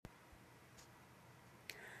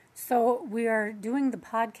So we are doing the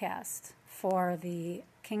podcast for the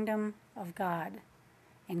Kingdom of God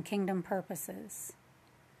and Kingdom Purposes.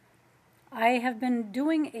 I have been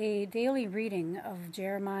doing a daily reading of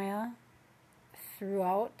Jeremiah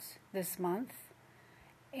throughout this month,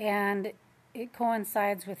 and it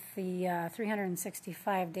coincides with the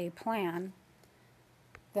 365-day plan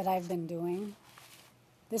that I've been doing.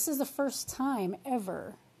 This is the first time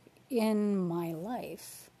ever in my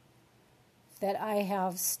life that I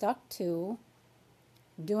have stuck to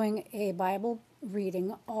doing a Bible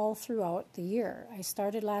reading all throughout the year. I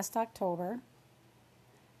started last October,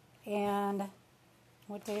 and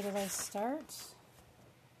what day did I start?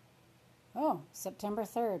 Oh, September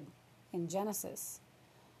 3rd in Genesis.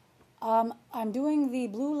 I'm doing the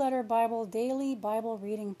Blue Letter Bible Daily Bible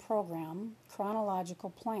Reading Program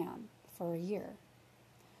chronological plan for a year.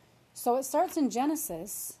 So it starts in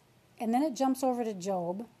Genesis, and then it jumps over to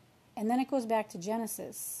Job, and then it goes back to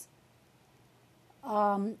Genesis,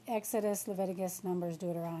 Exodus, Leviticus, Numbers,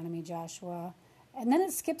 Deuteronomy, Joshua. And then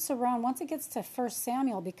it skips around once it gets to 1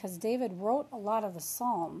 Samuel, because David wrote a lot of the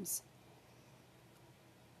Psalms.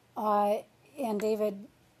 And David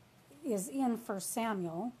is in 1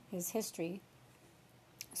 Samuel, his history.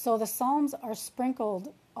 So the Psalms are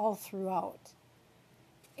sprinkled all throughout.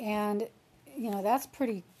 And, that's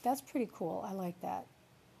pretty cool. I like that.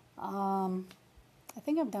 I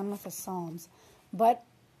think I'm done with the Psalms. But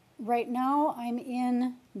right now I'm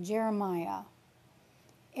in Jeremiah.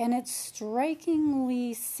 And it's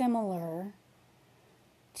strikingly similar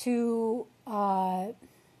to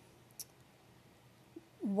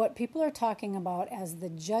what people are talking about as the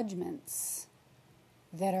judgments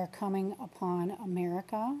that are coming upon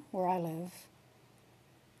America, where I live,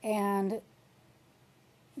 and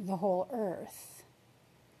the whole earth.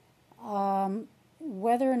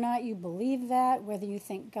 Whether or not you believe that, whether you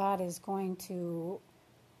think God is going to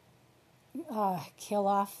kill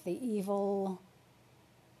off the evil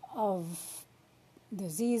of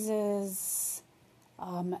diseases.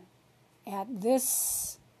 At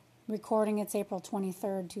this recording, it's April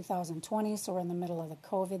 23rd, 2020, so we're in the middle of the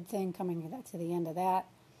COVID thing, coming to the end of that.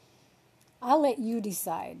 I'll let you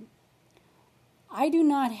decide. I do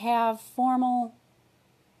not have formal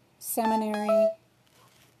seminary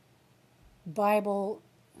Bible,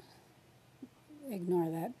 ignore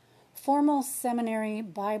that, formal seminary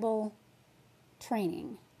Bible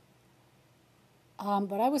training.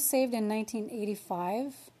 But I was saved in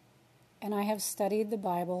 1985, and I have studied the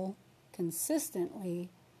Bible consistently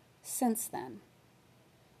since then.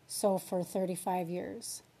 So for 35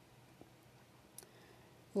 years.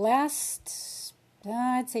 Last,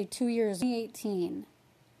 I'd say 2 years, 2018,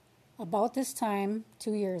 about this time,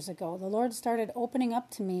 2 years ago, the Lord started opening up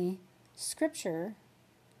to me Scripture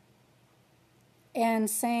and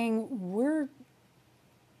saying, we're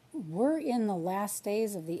in the last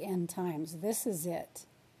days of the end times. This is it.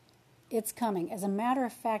 It's coming. As a matter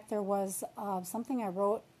of fact, there was something I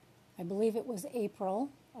wrote, I believe it was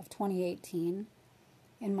April of 2018,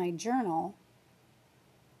 in my journal.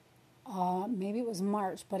 Maybe it was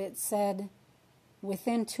March, but it said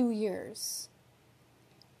within 2 years.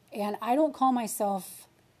 And I don't call myself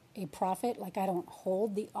a prophet, like I don't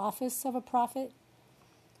hold the office of a prophet.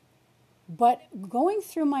 But going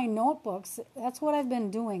through my notebooks, that's what I've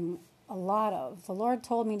been doing a lot of. The Lord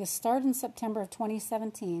told me to start in September of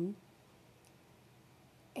 2017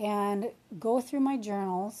 and go through my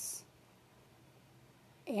journals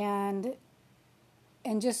and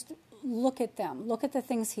just look at them. Look at the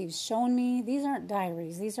things He's shown me. These aren't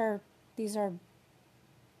diaries. These are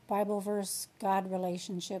Bible verse, God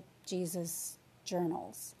relationship, Jesus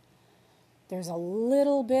journals. There's a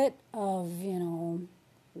little bit of,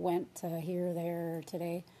 went to here, there,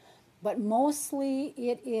 today. But mostly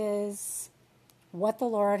it is what the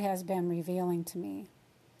Lord has been revealing to me.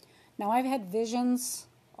 Now, I've had visions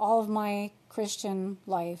all of my Christian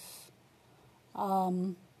life.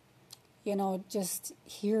 Just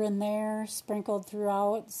here and there, sprinkled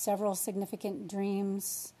throughout, several significant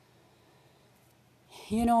dreams.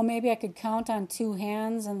 Maybe I could count on two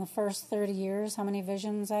hands in the first 30 years how many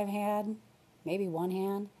visions I've had. Maybe one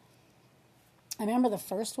hand. I remember the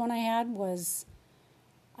first one I had was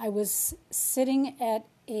I was sitting at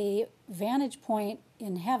a vantage point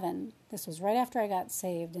in heaven. This was right after I got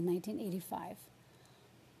saved in 1985.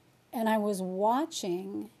 And I was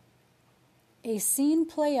watching a scene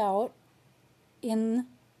play out in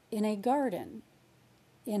a garden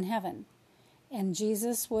in heaven. And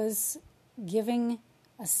Jesus was giving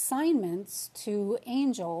assignments to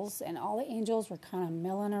angels, and all the angels were kind of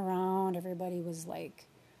milling around. Everybody was like,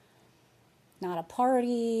 not a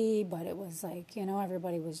party, but it was like,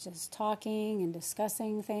 everybody was just talking and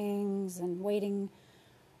discussing things and waiting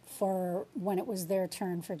for when it was their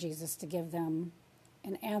turn for Jesus to give them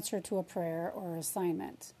an answer to a prayer or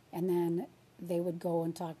assignment. And then they would go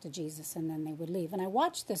and talk to Jesus, and then they would leave. And I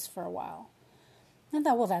watched this for a while. I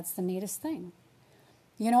thought, well, that's the neatest thing.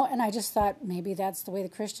 And I just thought maybe that's the way the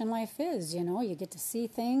Christian life is, you get to see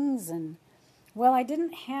things. And, well, I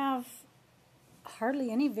didn't have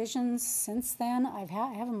hardly any visions since then. I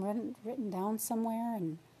have them written down somewhere,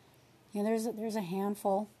 and, there's a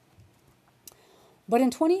handful. But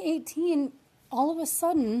in 2018, all of a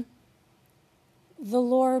sudden, the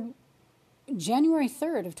Lord, January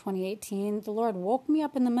 3rd of 2018, the Lord woke me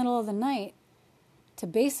up in the middle of the night to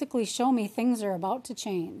basically show me things are about to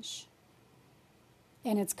change.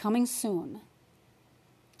 And it's coming soon.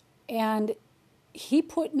 And he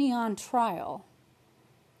put me on trial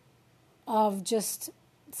of just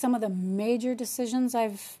some of the major decisions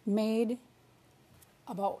I've made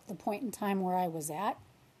about the point in time where I was at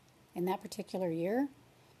in that particular year.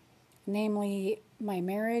 Namely, my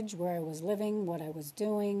marriage, where I was living, what I was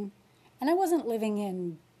doing. And I wasn't living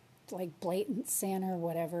in like blatant sin or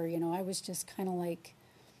whatever, I was just kind of like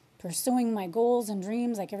pursuing my goals and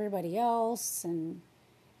dreams like everybody else, and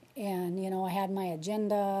I had my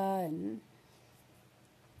agenda, and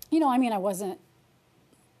I wasn't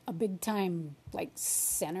a big time like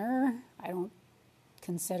sinner. I don't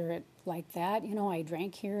consider it like that. I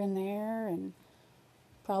drank here and there and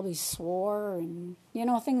probably swore and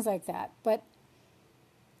things like that. But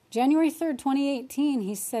January 3rd, 2018,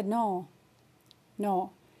 he said, no,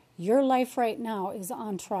 your life right now is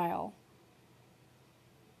on trial.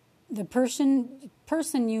 The person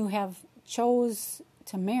you have chose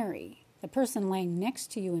to marry, the person laying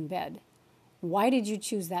next to you in bed, why did you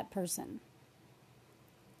choose that person?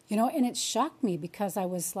 And it shocked me because I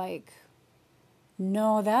was like,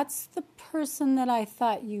 no, that's the person that I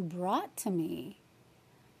thought you brought to me.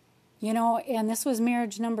 And this was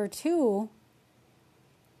marriage number 2.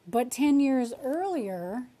 But 10 years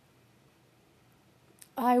earlier,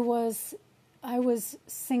 I was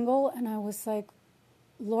single, and I was like,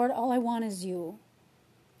 Lord, all I want is you.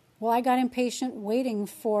 Well, I got impatient waiting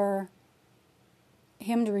for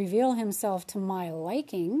him to reveal himself to my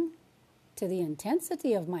liking, to the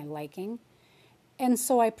intensity of my liking. And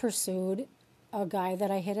so I pursued a guy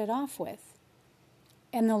that I hit it off with.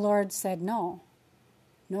 And the Lord said, no,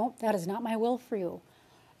 that is not my will for you.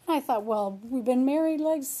 And I thought, well, we've been married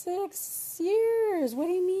like 6 years. What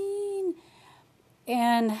do you mean?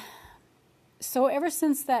 And so ever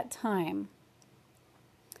since that time,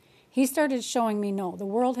 he started showing me, no, the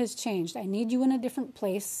world has changed. I need you in a different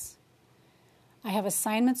place. I have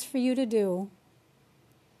assignments for you to do.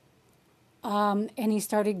 And he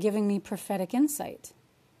started giving me prophetic insight.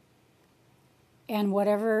 And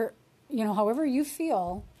whatever, however you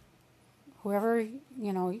feel, whoever,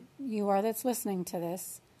 you are that's listening to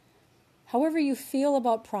this, however you feel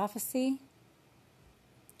about prophecy,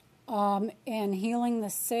 and healing the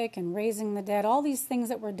sick and raising the dead, all these things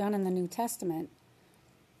that were done in the New Testament,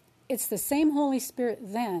 it's the same Holy Spirit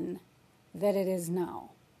then that it is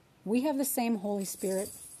now. We have the same Holy Spirit,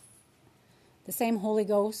 the same Holy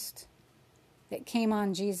Ghost that came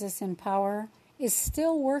on Jesus in power is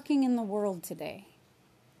still working in the world today.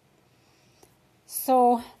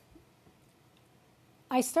 So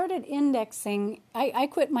I started indexing. I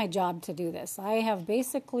quit my job to do this. I have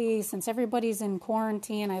basically, since everybody's in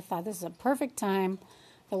quarantine, I thought this is a perfect time.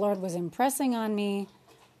 The Lord was impressing on me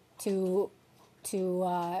to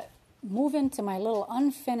move into my little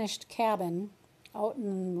unfinished cabin out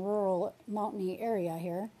in rural mountainy area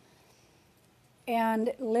here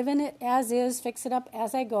and live in it as is, fix it up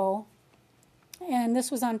as I go. And this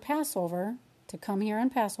was on Passover, to come here on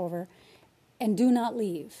Passover, and do not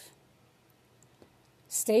leave.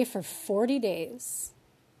 Stay for 40 days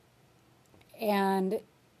and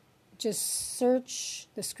just search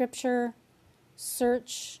the scripture,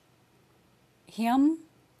 search him,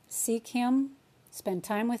 seek him, spend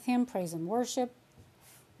time with him, praise and worship,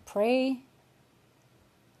 pray,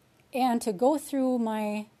 and to go through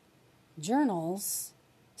my journals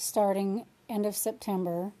starting end of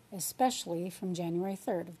September, especially from January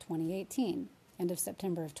 3rd of 2018, end of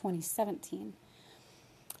September of 2017.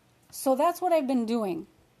 So that's what I've been doing.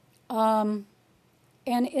 And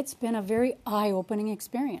it's been a very eye-opening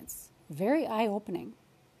experience. Very eye-opening.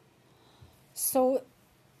 So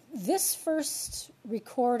this first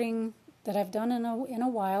recording that I've done in a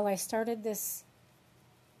while, I started this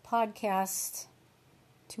podcast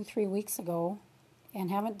 2-3 weeks ago and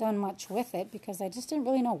haven't done much with it because I just didn't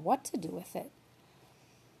really know what to do with it.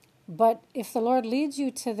 But if the Lord leads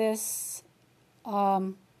you to this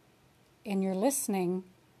and you're listening,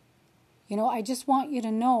 I just want you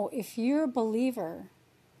to know, if you're a believer,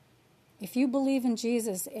 if you believe in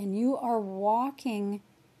Jesus and you are walking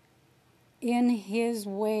in his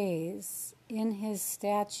ways, in his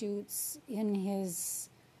statutes, in his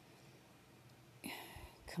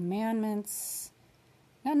commandments,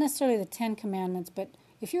 not necessarily the 10 commandments, but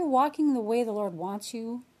if you're walking the way the Lord wants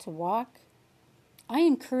you to walk, I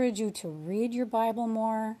encourage you to read your Bible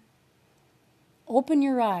more, open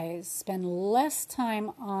your eyes, spend less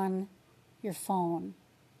time on your phone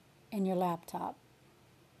and your laptop.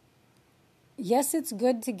 Yes, it's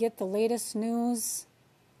good to get the latest news,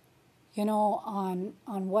 on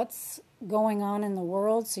what's going on in the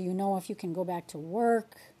world, so you know if you can go back to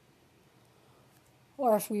work,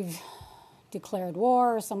 or if we've declared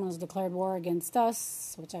war, or someone has declared war against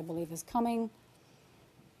us, which I believe is coming.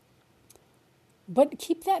 But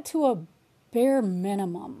keep that to a bare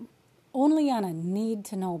minimum, only on a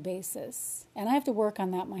need-to-know basis. And I have to work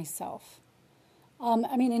on that myself.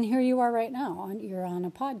 And here you are right now. You're on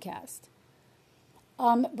a podcast.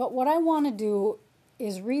 But what I want to do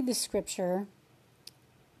is read the scripture.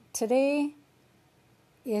 Today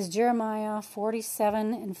is Jeremiah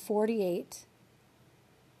 47 and 48.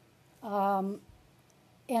 And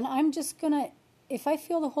I'm just going to, if I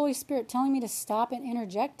feel the Holy Spirit telling me to stop and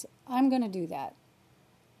interject, I'm going to do that.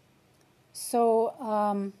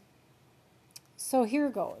 So here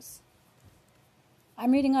goes.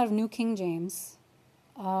 I'm reading out of New King James.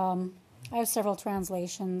 I have several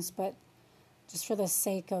translations, but just for the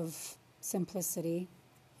sake of simplicity,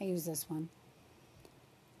 I use this one.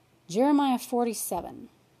 Jeremiah 47.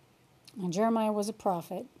 And Jeremiah was a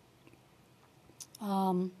prophet.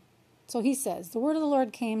 So he says, the word of the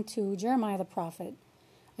Lord came to Jeremiah the prophet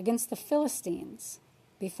against the Philistines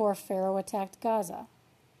before Pharaoh attacked Gaza.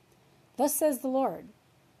 Thus says the Lord,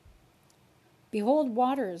 behold,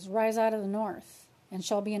 waters rise out of the north, and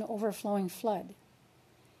shall be an overflowing flood.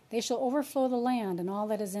 They shall overflow the land and all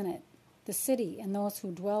that is in it, the city and those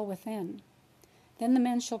who dwell within. Then the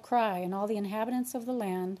men shall cry, and all the inhabitants of the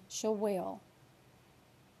land shall wail.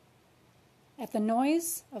 At the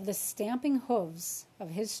noise of the stamping hoofs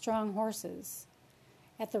of his strong horses,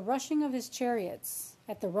 at the rushing of his chariots,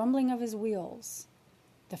 at the rumbling of his wheels,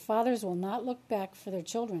 the fathers will not look back for their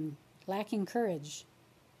children, lacking courage.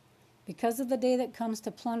 Because of the day that comes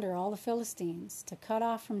to plunder all the Philistines, to cut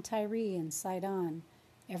off from Tyre and Sidon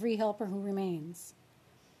every helper who remains.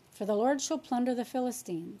 For the Lord shall plunder the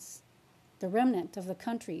Philistines, the remnant of the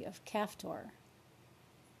country of Caphtor.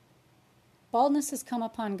 Baldness has come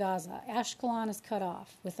upon Gaza. Ashkelon is cut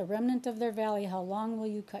off. With the remnant of their valley, how long will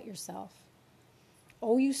you cut yourself?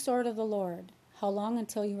 O you sword of the Lord, how long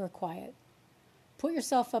until you are quiet? Put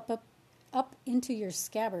yourself up into your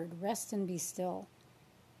scabbard. Rest and be still.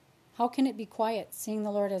 How can it be quiet, seeing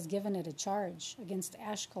the Lord has given it a charge against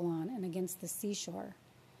Ashkelon and against the seashore?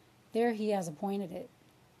 There he has appointed it.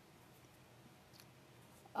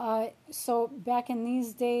 So back in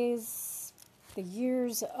these days, the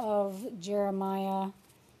years of Jeremiah,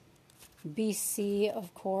 BC,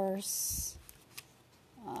 of course,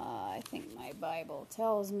 I think my Bible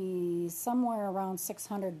tells me somewhere around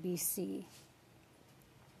 600 BC.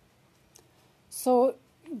 So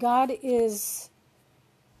God is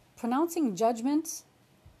pronouncing judgment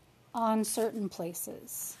on certain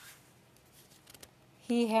places.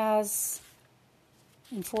 He has,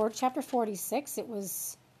 in chapter 46, it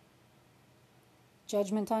was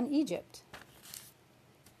judgment on Egypt.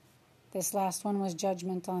 This last one was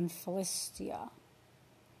judgment on Philistia.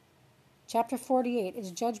 Chapter 48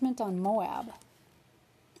 is judgment on Moab.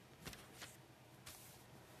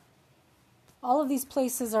 All of these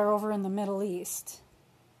places are over in the Middle East.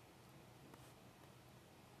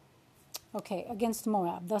 Okay, against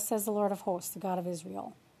Moab. Thus says the Lord of hosts, the God of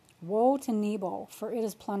Israel. Woe to Nebo, for it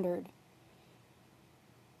is plundered.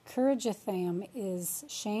 Kirjathaim is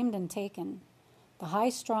shamed and taken. The high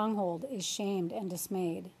stronghold is shamed and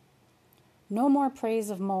dismayed. No more praise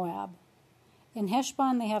of Moab. In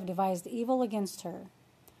Heshbon they have devised evil against her.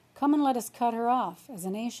 Come and let us cut her off as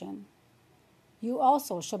a nation. You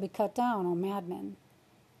also shall be cut down, O madmen.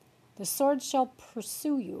 The sword shall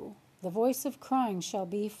pursue you. The voice of crying shall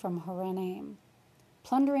be from Horonaim,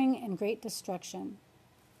 plundering and great destruction.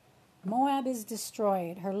 Moab is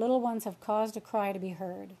destroyed. Her little ones have caused a cry to be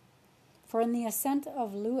heard. For in the ascent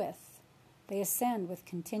of Luith they ascend with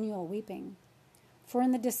continual weeping. For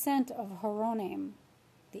in the descent of Horonaim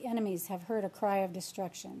the enemies have heard a cry of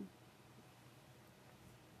destruction.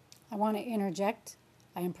 I want to interject.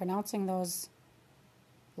 I am pronouncing those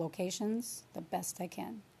locations the best I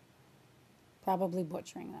can, probably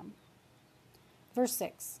butchering them. Verse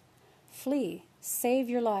 6, flee, Save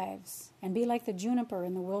your lives, and be like the juniper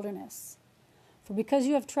in the wilderness. For because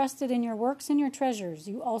you have trusted in your works and your treasures,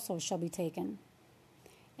 you also shall be taken.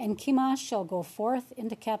 And Chemosh shall go forth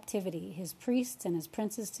into captivity, his priests and his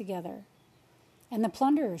princes together. And the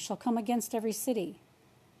plunderer shall come against every city.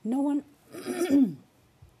 No one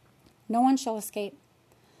shall escape.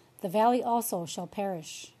 The valley also shall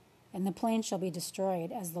perish, and the plain shall be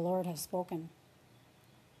destroyed, as the Lord hath spoken.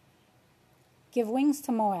 Give wings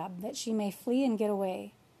to Moab, that she may flee and get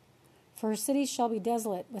away. For her cities shall be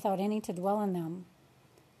desolate, without any to dwell in them.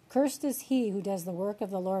 Cursed is he who does the work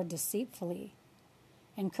of the Lord deceitfully,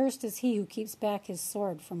 and cursed is he who keeps back his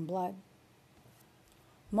sword from blood.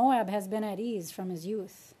 Moab has been at ease from his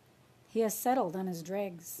youth. He has settled on his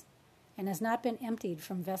dregs, and has not been emptied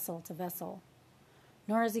from vessel to vessel.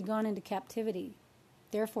 Nor has he gone into captivity.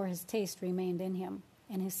 Therefore his taste remained in him,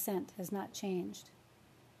 and his scent has not changed.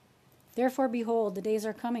 Therefore, behold, the days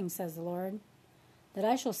are coming, says the Lord, that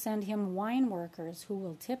I shall send him wine workers who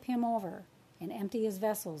will tip him over and empty his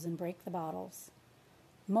vessels and break the bottles.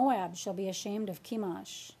 Moab shall be ashamed of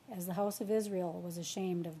Chemosh, as the house of Israel was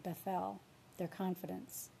ashamed of Bethel, their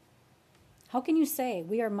confidence. How can you say,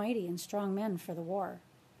 we are mighty and strong men for the war?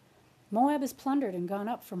 Moab is plundered and gone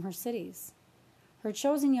up from her cities. Her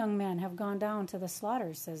chosen young men have gone down to the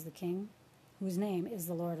slaughter, says the king, whose name is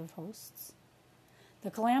the Lord of hosts.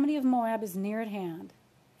 The calamity of Moab is near at hand,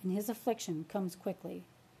 and his affliction comes quickly.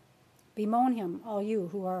 Bemoan him, all you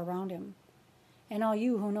who are around him, and all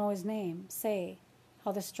you who know his name. Say,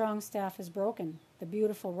 how the strong staff is broken, the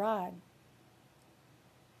beautiful rod.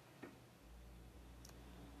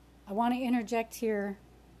 I want to interject here.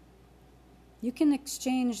 You can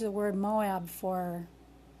exchange the word Moab for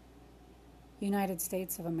United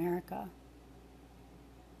States of America.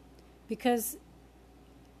 Because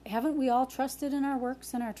haven't we all trusted in our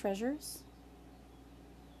works and our treasures?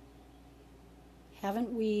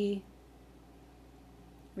 Haven't we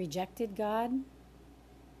rejected God?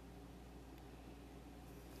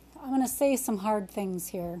 I'm going to say some hard things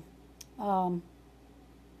here.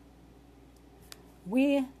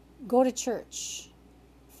 We go to church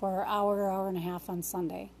for an hour and a half on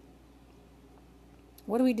Sunday.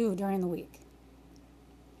 What do we do during the week?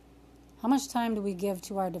 How much time do we give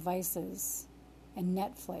to our devices and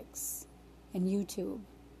Netflix and YouTube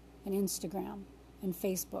and Instagram and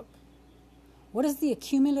Facebook? What is the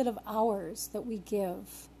accumulative hours that we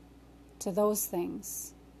give to those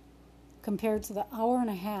things compared to the hour and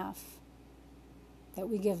a half that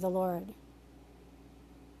we give the Lord?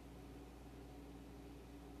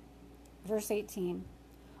 Verse 18,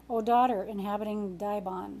 O daughter inhabiting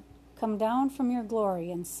Dibon, come down from your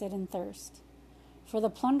glory and sit in thirst. For the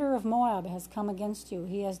plunder of Moab has come against you.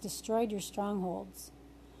 He has destroyed your strongholds.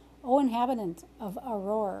 O inhabitant of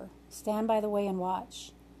Aroer, stand by the way and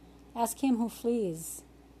watch. Ask him who flees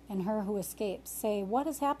and her who escapes. Say, what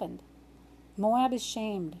has happened? Moab is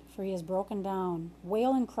shamed, for he is broken down.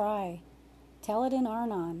 Wail and cry. Tell it in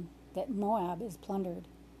Arnon that Moab is plundered.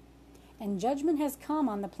 And judgment has come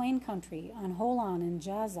on the plain country, on Holon and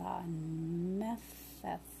Jaza and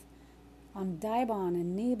Mepheth, on Dibon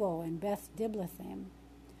and Nebo and Beth Diblathim,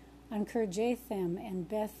 on Kirjathim and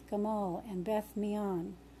Beth Gamul and Beth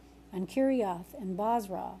Meon, on Kiriath and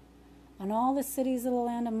Basra, on all the cities of the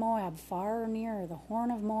land of Moab, far or near. The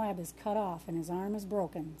horn of Moab is cut off, and his arm is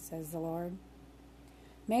broken, says the Lord.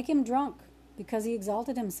 Make him drunk, because he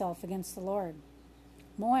exalted himself against the Lord.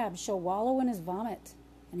 Moab shall wallow in his vomit,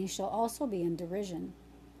 and he shall also be in derision.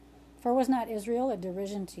 For was not Israel a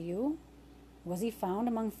derision to you? Was he found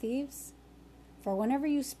among thieves? For whenever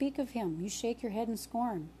you speak of him, you shake your head in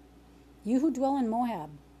scorn. You who dwell in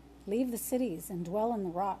Moab, leave the cities and dwell in the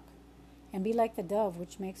rock, and be like the dove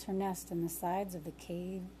which makes her nest in the sides of the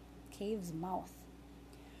cave's mouth.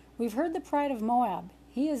 We've heard the pride of Moab.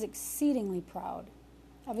 He is exceedingly proud,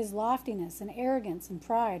 of his loftiness and arrogance and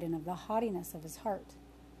pride, and of the haughtiness of his heart.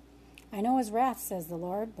 I know his wrath, says the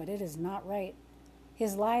Lord, but it is not right.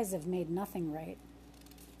 His lies have made nothing right.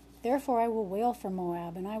 Therefore I will wail for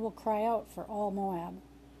Moab, and I will cry out for all Moab.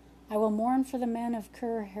 I will mourn for the men of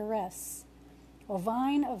Kir-Heres. O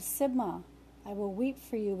vine of Sibmah, I will weep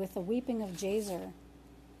for you with the weeping of Jazer.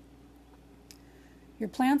 Your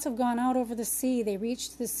plants have gone out over the sea. They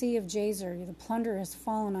reached the sea of Jazer. The plunder has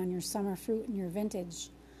fallen on your summer fruit and your vintage.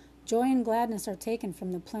 Joy and gladness are taken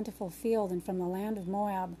from the plentiful field and from the land of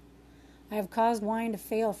Moab. I have caused wine to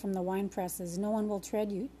fail from the winepresses. No one will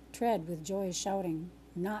tread with joyous shouting,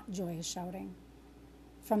 not joyous shouting.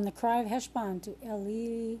 From the cry of Heshbon to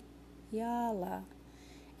Eliyalah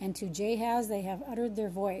and to Jahaz they have uttered their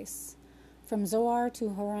voice. From Zoar to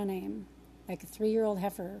Horonaim, like a 3-year-old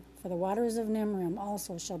heifer, for the waters of Nimrim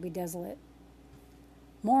also shall be desolate.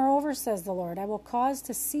 Moreover, says the Lord, I will cause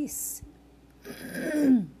to cease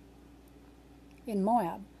in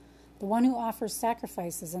Moab the one who offers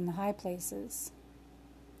sacrifices in the high places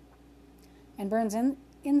and burns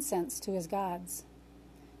incense to his gods.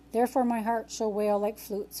 Therefore my heart shall wail like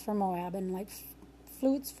flutes for Moab, and like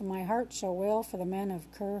flutes from my heart shall wail for the men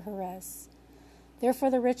of Kir-Heres.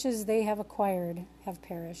 Therefore the riches they have acquired have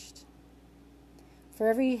perished. For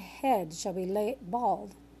every head shall be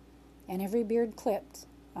bald, and every beard clipped.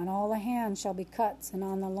 On all the hands shall be cuts, and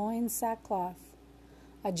on the loins sackcloth.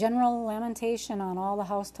 A general lamentation on all the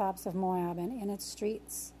housetops of Moab and in its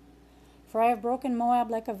streets. For I have broken Moab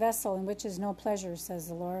like a vessel in which is no pleasure, says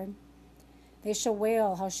the Lord. They shall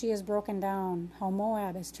wail how she is broken down, how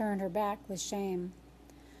Moab has turned her back with shame.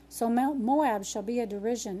 So Moab shall be a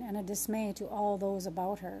derision and a dismay to all those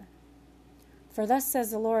about her. For thus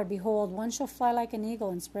says the Lord, behold, one shall fly like an eagle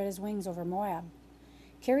and spread his wings over Moab.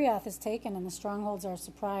 Kiriath is taken, and the strongholds are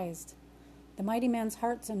surprised. The mighty men's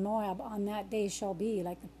hearts in Moab on that day shall be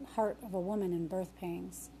like the heart of a woman in birth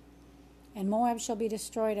pangs. And Moab shall be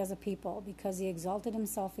destroyed as a people, because he exalted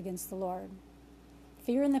himself against the Lord.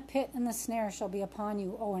 Fear in the pit and the snare shall be upon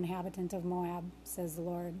you, O inhabitant of Moab, says the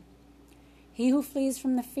Lord. He who flees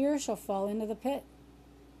from the fear shall fall into the pit.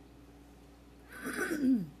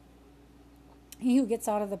 He who gets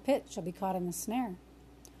out of the pit shall be caught in the snare.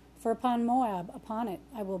 For upon Moab, upon it,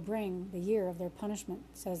 I will bring the year of their punishment,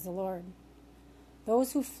 says the Lord.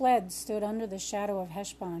 Those who fled stood under the shadow of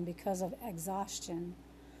Heshbon because of exhaustion.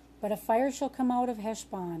 But a fire shall come out of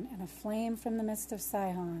Heshbon, and a flame from the midst of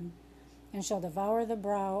Sihon, and shall devour the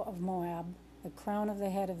brow of Moab, the crown of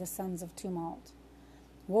the head of the sons of tumult.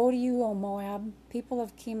 Woe to you, O Moab! People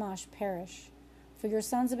of Chemosh perish, for your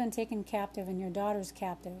sons have been taken captive, and your daughters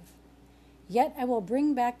captive. Yet I will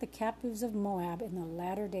bring back the captives of Moab in the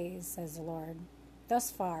latter days, says the Lord.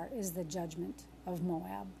 Thus far is the judgment of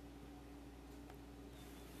Moab.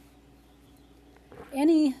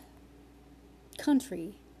 Any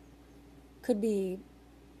country could be,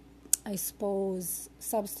 I suppose,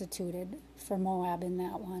 substituted for Moab in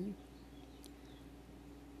that one.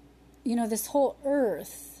 You know, this whole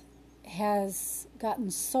earth has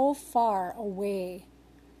gotten so far away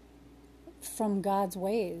from God's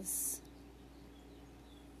ways.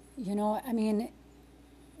 You know, I mean,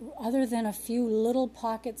 other than a few little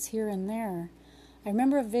pockets here and there. I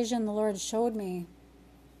remember a vision the Lord showed me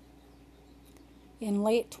in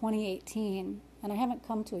late 2018, and I haven't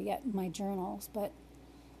come to it yet in my journals, but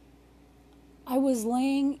I was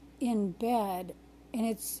laying in bed, and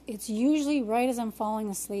it's usually right as I'm falling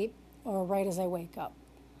asleep or right as I wake up.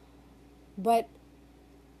 But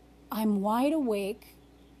I'm wide awake,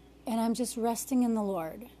 and I'm just resting in the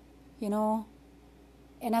Lord, you know.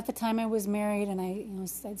 And at the time I was married, and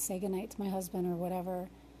I'd say goodnight to my husband or whatever.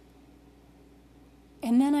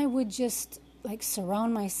 And then I would just like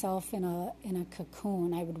surround myself in a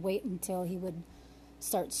cocoon. I would wait until he would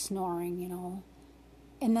start snoring, you know.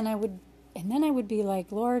 And then I would be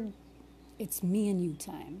like, Lord, it's me and you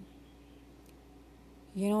time.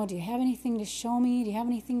 You know, do you have anything to show me? Do you have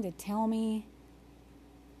anything to tell me?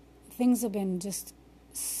 Things have been just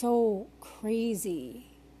so crazy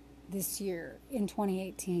this year in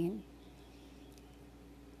 2018.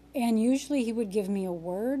 And usually he would give me a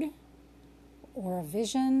word or a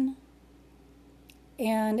vision.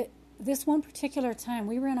 And this one particular time,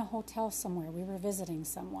 we were in a hotel somewhere. We were visiting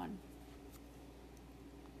someone.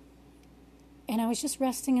 And I was just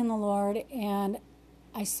resting in the Lord, and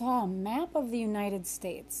I saw a map of the United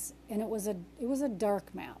States, and it was a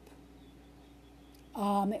dark map.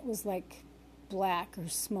 It was like black or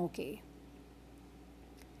smoky.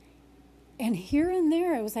 And here and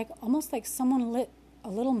there, it was like almost like someone lit a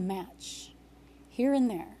little match here and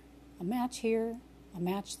there. A match here, a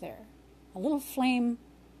match there. A little flame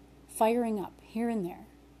firing up here and there.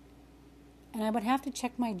 And I would have to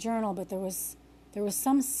check my journal, but there was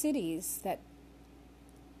some cities that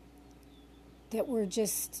were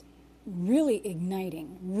just really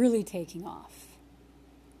igniting, really taking off.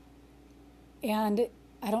 And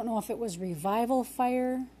I don't know if it was revival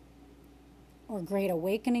fire or great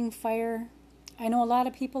awakening fire. I know a lot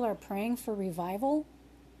of people are praying for revival,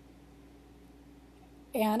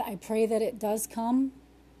 and I pray that it does come.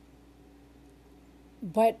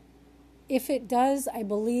 But if it does, I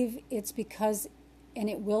believe it's because, and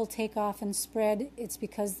it will take off and spread, it's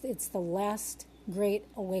because it's the last great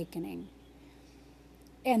awakening.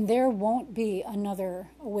 And there won't be another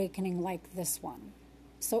awakening like this one.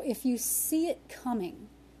 So if you see it coming,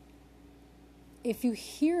 if you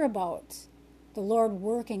hear about the Lord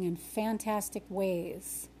working in fantastic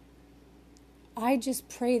ways, I just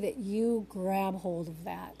pray that you grab hold of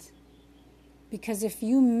that Because if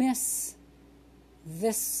you miss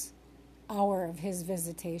this hour of his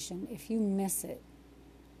visitation, if you miss it,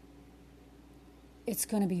 it's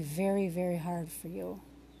going to be very, very hard for you.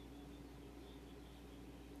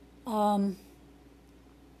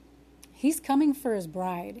 He's coming for his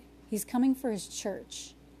bride. He's coming for his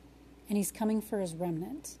church. And he's coming for his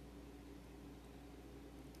remnant.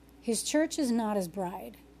 His church is not his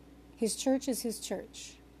bride. His church is his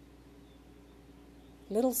church.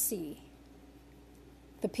 Little c.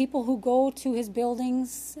 The people who go to his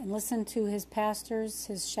buildings and listen to his pastors,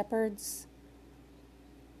 his shepherds,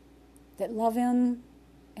 that love him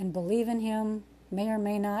and believe in him, may or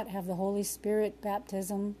may not have the Holy Spirit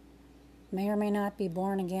baptism, may or may not be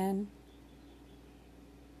born again.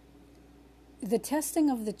 The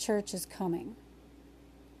testing of the church is coming.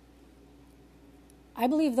 I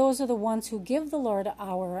believe those are the ones who give the Lord an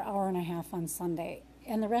hour and a half on Sunday,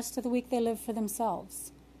 and the rest of the week they live for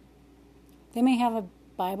themselves. They may have a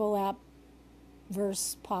Bible app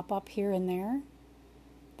verse pop up here and there.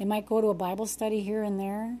 They might go to a Bible study here and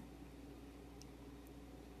there.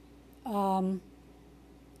 And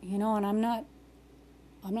I'm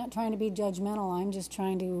not trying to be judgmental. I'm just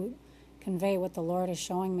trying to convey what the Lord is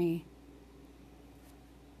showing me.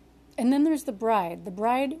 And then there's the bride. The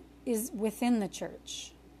bride is within the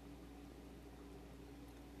church.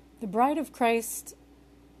 The bride of Christ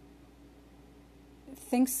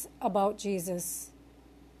thinks about Jesus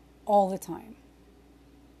all the time.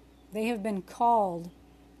 They have been called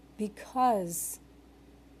because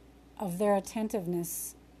of their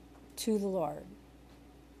attentiveness to the Lord.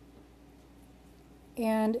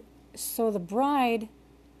 And so the bride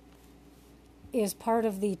is part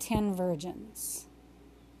of the 10 virgins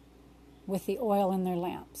with the oil in their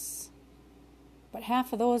lamps. But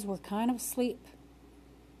half of those were kind of asleep.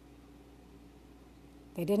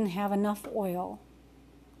 They didn't have enough oil.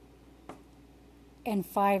 And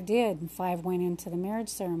 5 did, and 5 went into the marriage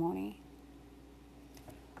ceremony.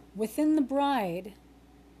 Within the bride,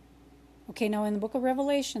 now in the book of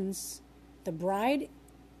Revelations, the bride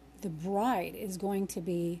is going to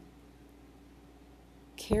be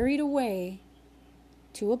carried away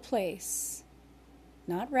to a place,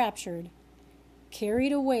 not raptured,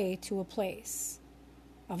 carried away to a place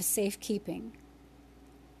of safekeeping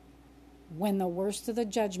when the worst of the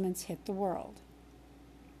judgments hit the world.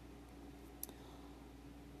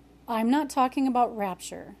 I'm not talking about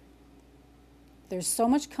rapture. There's so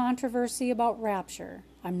much controversy about rapture.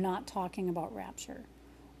 I'm not talking about rapture.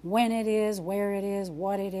 When it is, where it is,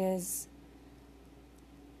 what it is.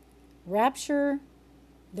 Rapture,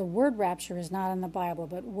 the word rapture is not in the Bible,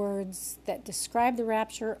 but words that describe the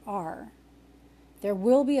rapture are. There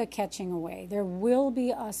will be a catching away. There will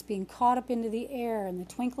be us being caught up into the air in the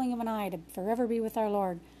twinkling of an eye to forever be with our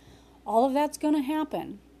Lord. All of that's going to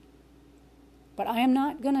happen. But I am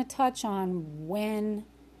not going to touch on when,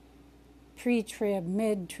 pre-trib,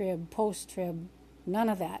 mid-trib, post-trib, none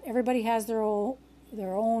of that. Everybody has their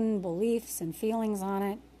own beliefs and feelings on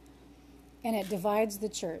it, and it divides the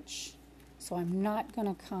church. So I'm not going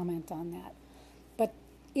to comment on that. But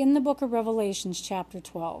in the book of Revelations, chapter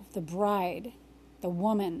 12, the bride, the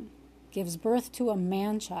woman, gives birth to a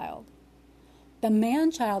man-child. The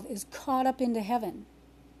man-child is caught up into heaven,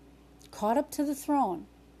 caught up to the throne.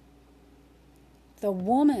 The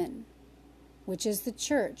woman, which is the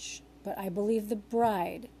church, but I believe the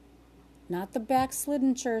bride, not the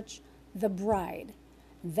backslidden church, the bride.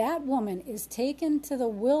 That woman is taken to the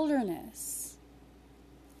wilderness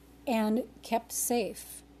and kept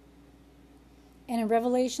safe. And in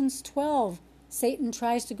Revelations 12, Satan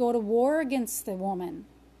tries to go to war against the woman,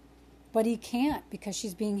 but he can't because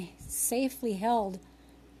she's being safely held,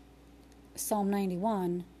 Psalm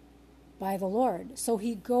 91, by the Lord. So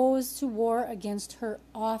he goes to war against her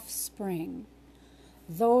offspring.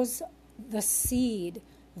 The seed,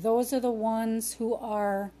 those are the ones who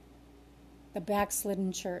are the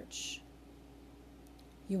backslidden church.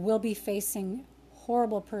 You will be facing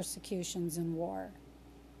horrible persecutions and war.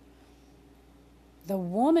 The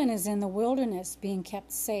woman is in the wilderness being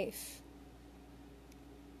kept safe,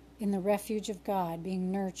 in the refuge of God,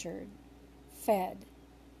 being nurtured, fed,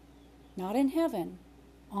 not in heaven,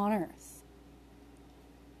 on earth.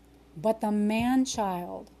 But the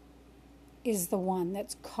man-child is the one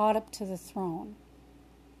that's caught up to the throne.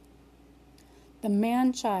 The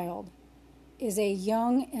man-child is a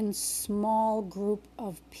young and small group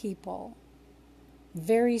of people.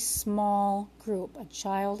 Very small group. A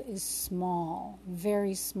child is small,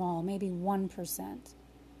 very small, maybe 1%.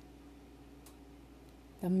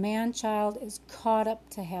 The man-child is caught up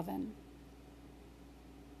to heaven.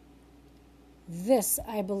 This,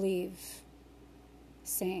 I believe,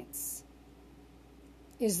 saints,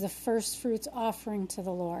 is the first fruits offering to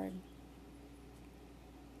the Lord.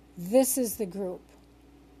 This is the group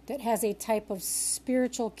that has a type of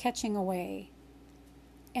spiritual catching away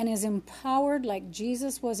and is empowered like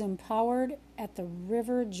Jesus was empowered at the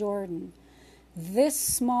River Jordan. This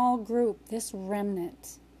small group, this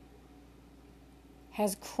remnant,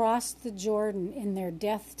 has crossed the Jordan in their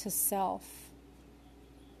death to self.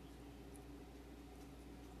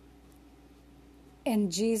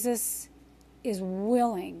 And Jesus is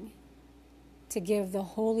willing to give the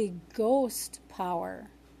Holy Ghost power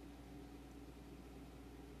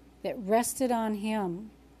that rested on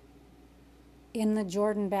him in the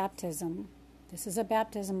Jordan baptism. This is a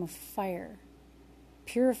baptism of fire,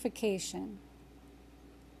 purification.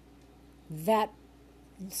 That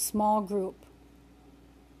small group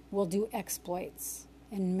will do exploits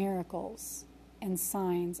and miracles and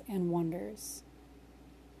signs and wonders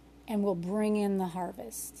and will bring in the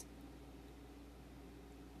harvest.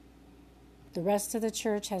 The rest of the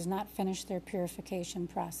church has not finished their purification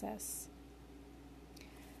process.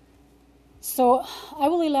 So I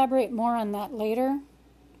will elaborate more on that later.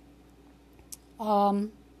 I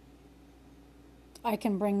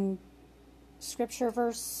can bring scripture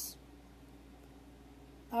verse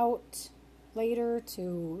out later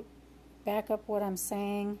to back up what I'm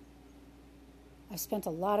saying. I've spent a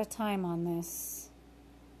lot of time on this.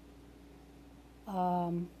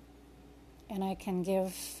 And I can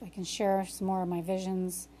share some more of my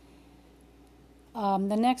visions.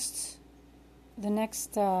 The next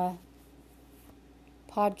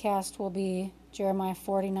podcast will be Jeremiah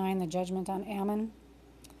 49, the judgment on Ammon.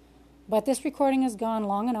 But this recording has gone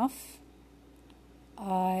long enough.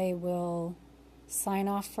 I will sign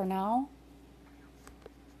off for now.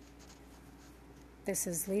 This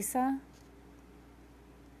is Lisa,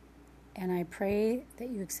 and I pray that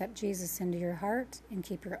you accept Jesus into your heart and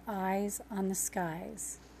keep your eyes on the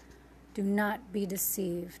skies. Do not be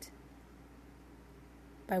deceived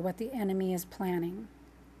by what the enemy is planning.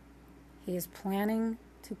 He is planning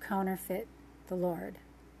to counterfeit the Lord.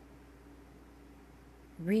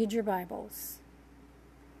 Read your Bibles.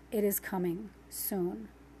 It is coming soon.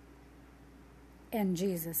 And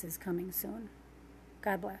Jesus is coming soon.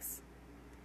 God bless.